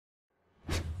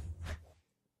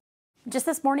Just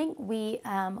this morning, we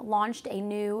launched a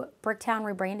new Bricktown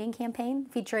rebranding campaign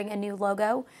featuring a new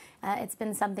logo. It's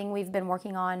been something we've been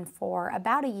working on for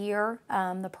about a year,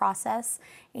 the process,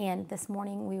 and this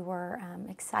morning we were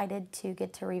excited to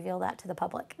get to reveal that to the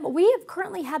public. We have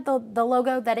currently had the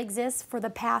logo that exists for the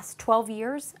past 12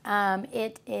 years.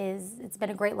 It's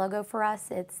been a great logo for us.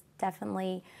 It's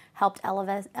definitely helped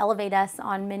elevate us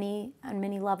on many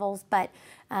levels, but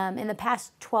in the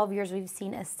past 12 years we've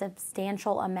seen a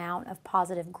substantial amount of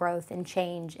positive growth and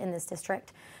change in this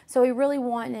district. So we really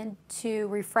wanted to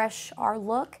refresh our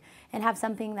look and have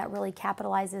something that really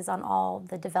capitalizes on all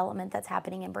the development that's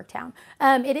happening in Bricktown.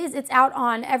 It's out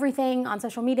on everything on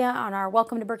social media, on our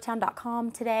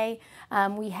welcometobricktown.com today.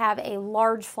 We have a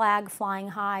large flag flying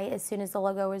high as soon as the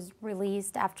logo is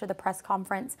released after the press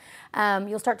conference.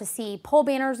 You'll start to see pole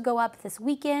banners go up this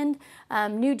weekend.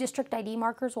 New district ID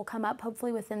markers will come up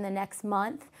hopefully within the next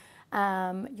month.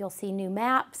 You'll see new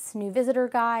maps, new visitor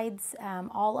guides.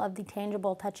 All of the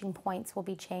tangible touching points will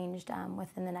be changed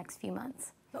within the next few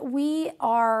months. We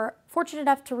are fortunate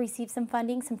enough to receive some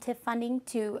funding, some TIF funding,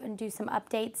 to do some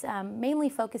updates, mainly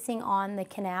focusing on the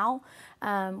canal.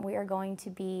 We are going to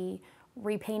be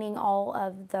repainting all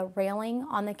of the railing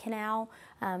on the canal,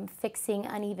 fixing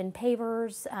uneven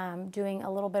pavers, doing a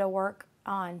little bit of work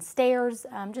on stairs,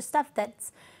 just stuff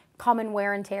that's common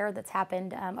wear and tear that's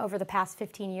happened over the past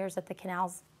 15 years that the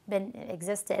canal's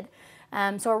existed.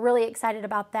 So we're really excited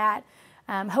about that.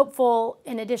 Hopeful,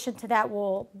 in addition to that,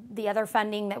 the other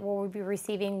funding that we'll be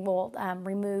receiving will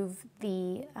remove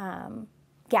the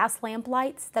gas lamp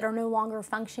lights that are no longer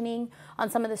functioning on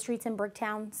some of the streets in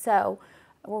Bricktown. So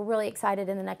we're really excited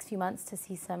in the next few months to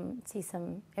see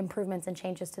some improvements and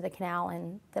changes to the canal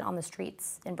and on the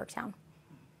streets in Bricktown.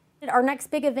 Our next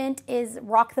big event is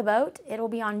Rock the Boat. It'll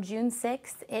be on June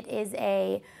 6th. It is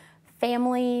a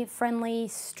family-friendly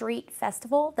street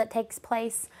festival that takes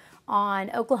place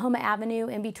on Oklahoma Avenue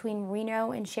in between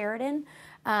Reno and Sheridan.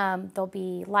 There'll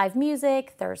be live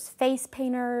music, there's face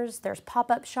painters, there's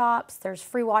pop-up shops, there's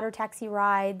free water taxi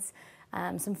rides,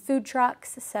 some food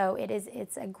trucks. So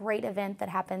it's a great event that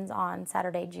happens on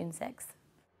Saturday, June 6th.